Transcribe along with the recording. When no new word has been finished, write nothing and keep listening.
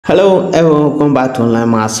Hello everyone, welcome back to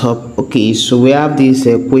Online Maths Hub. Okay, so we have this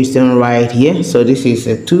question right here. So this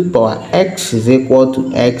is 2 power x is equal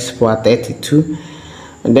to x power 32,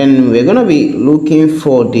 and then we're going to be looking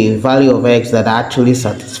for the value of x that actually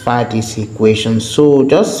satisfy this equation. So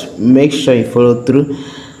just make sure you follow through.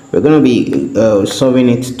 We're going to be solving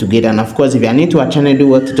it together, and of course if you are new to our channel, do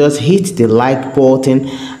what, just hit the like button,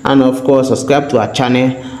 and of course subscribe to our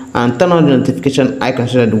channel and turn on the notification icon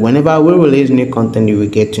so that whenever we release new content you will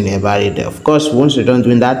get to know about it. Of course, once you're done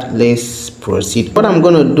doing that, let's proceed. What I'm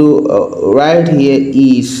going to do right here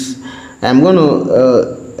is I'm going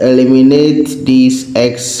to eliminate this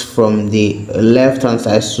x from the left hand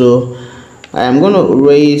side. So I'm going to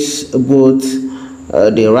raise both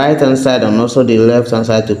the right hand side and also the left hand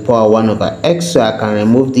side to power 1 over x, so I can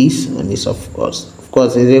remove this, and this of course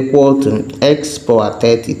is equal to x power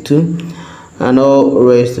 32 and all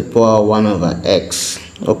raised to power 1 over x.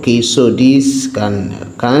 Okay, so this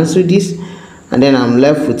can cancel this, and then I'm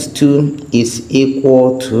left with 2 is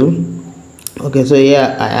equal to, okay, so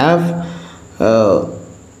here I have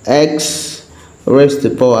x raised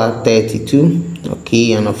to power 32,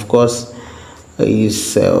 okay, and of course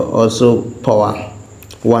is also power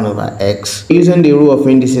 1 over x. Using the rule of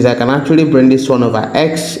indices, I can actually bring this 1 over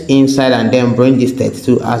x inside and then bring this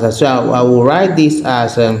 32 outside. So I will write this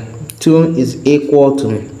as 2 is equal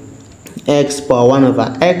to x power 1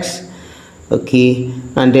 over x, okay,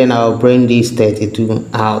 and then I'll bring this 32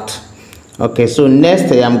 out. Okay, so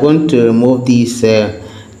next I'm going to remove this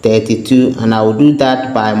 32, and I will do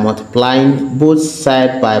that by multiplying both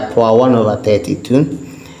sides by power 1 over 32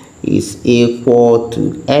 is equal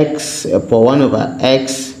to x power 1 over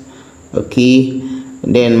x, okay,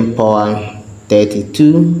 and then power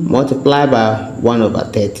 32 multiplied by 1 over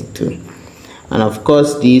 32. And of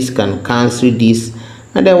course this can cancel this,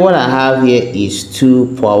 and then what I have here is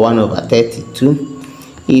 2 power 1 over 32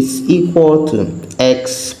 is equal to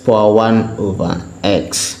x power 1 over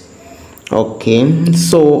x. Okay,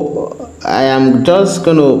 so I am just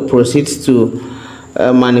going to proceed to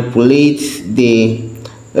manipulate the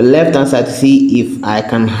left hand side to see if I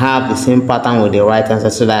can have the same pattern with the right hand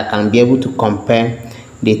side, so that I can be able to compare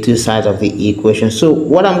the two sides of the equation. So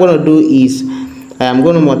what I'm going to do is I'm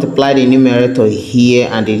going to multiply the numerator here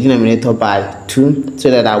and the denominator by 2,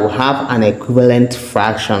 so that I will have an equivalent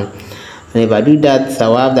fraction. And if I do that, I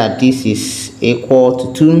will have that this is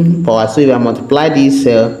equal to 2 power. So if I multiply this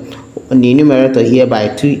the numerator here by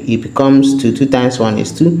 2, it becomes 2 times 1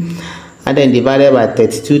 is 2, and then divided by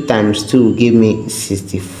 32 times 2 will give me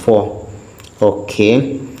 64.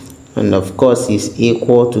 Okay, and of course is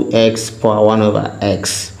equal to x power 1 over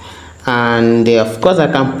x. And of course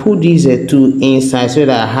I can put these 2 inside, so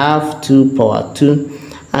that I have 2 power 2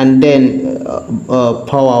 and then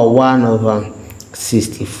power 1 over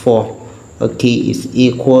 64, okay, is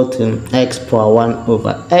equal to x power 1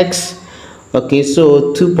 over x. Okay,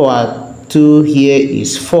 so 2 power 2 here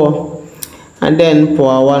is 4, and then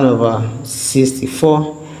power 1 over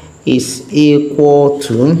 64 is equal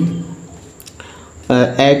to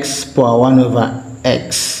x power 1 over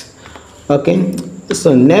x. Okay,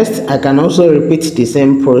 so next I can also repeat the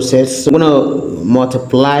same process. So I'm going to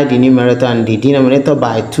multiply the numerator and the denominator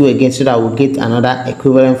by 2 again, so that we'll get another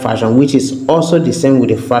equivalent fraction, which is also the same with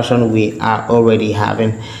the fraction we are already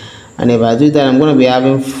having. And if I do that, I'm going to be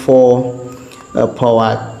having 4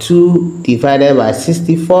 power 2 divided by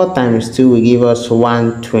 64 times 2 will give us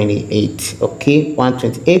 128. Okay,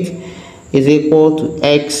 128 is equal to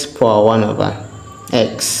x power 1 over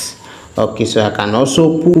x. Okay, so I can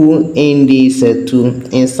also pull in these 2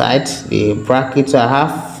 inside the bracket. So I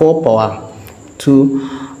have 4 power 2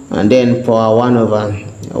 and then power 1 over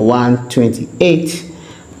 128,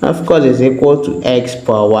 of course is equal to x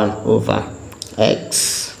power 1 over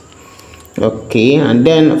x. Okay, and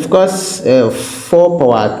then of course 4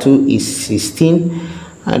 power 2 is 16,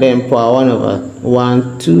 and then power 1 over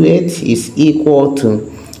 128 is equal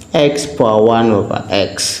to x power 1 over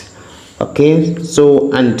x. Okay,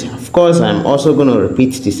 so and of course I'm also going to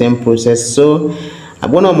repeat the same process. So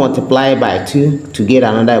I'm going to multiply by 2 to get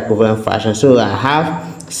another equivalent fraction. So I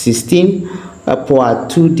have 16 power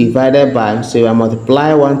 2 divided by, so if I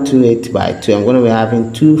multiply 128 by 2, I'm going to be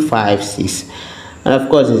having 256, and of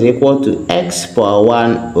course is equal to x power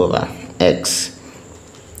 1 over x.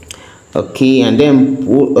 Okay, and then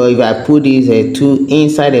if I put these 2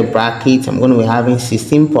 inside a bracket, I'm going to be having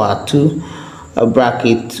 16 power 2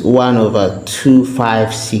 bracket 1 over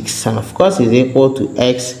 256, and of course is equal to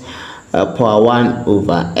x power 1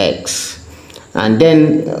 over x. And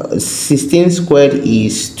then 16 squared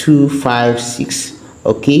is 256.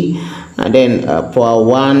 Okay, and then power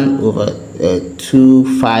 1 over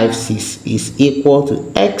 256 is equal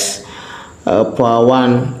to x power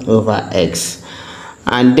 1 over x.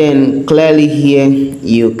 And then clearly here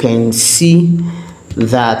you can see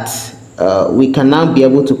that we can now be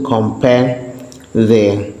able to compare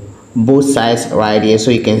the both sides right here.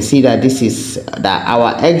 So you can see that this is that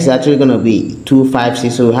our x is actually going to be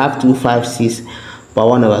 256. So we have 256 power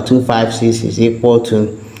 1 over 256 is equal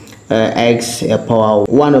to x power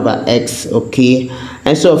 1 over x. Okay,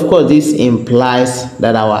 and so of course this implies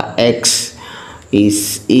that our x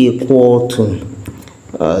is equal to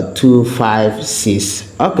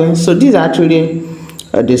 256. Okay, so this is actually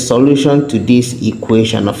the solution to this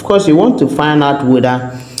equation. Of course, you want to find out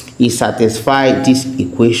whether it satisfies this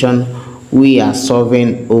equation we are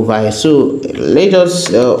solving over here. So let us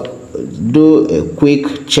do a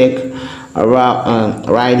quick check around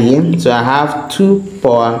right here. So I have 2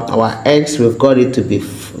 power our x, we've got it to be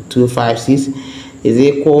 256 is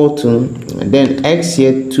equal to, then x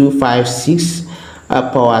here 256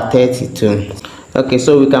 power 32. Okay,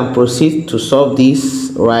 so we can proceed to solve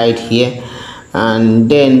this right here. And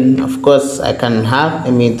then of course I can have,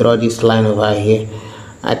 let me draw this line over here.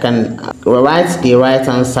 I can write the right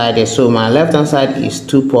hand side here. So my left hand side is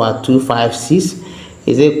 2 power 256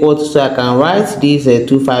 is equal to, so I can write this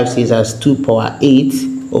 256 as 2 power 8.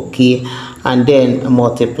 Okay, and then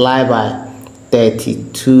multiply by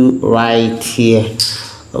 32 right here.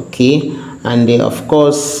 Okay, and then of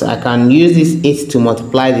course I can use this 8 to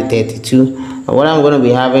multiply the 32, and what I'm going to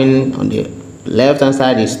be having on the left hand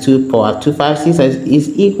side is 2 power 256 is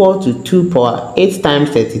equal to 2 power 8 times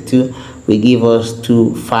 32 will give us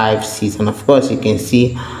 256. And of course you can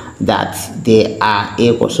see that they are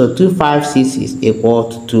equal. So 256 is equal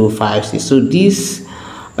to 256. So this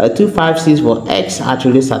 256 for x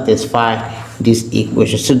actually satisfy this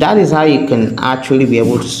equation. So that is how you can actually be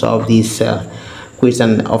able to solve this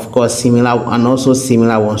question. Of course, similar and also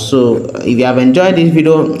similar ones. So if you have enjoyed this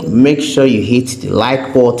video, make sure you hit the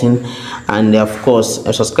like button, and of course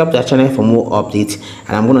subscribe to the channel for more updates.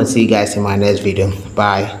 And I'm going to see you guys in my next video.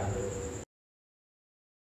 Bye.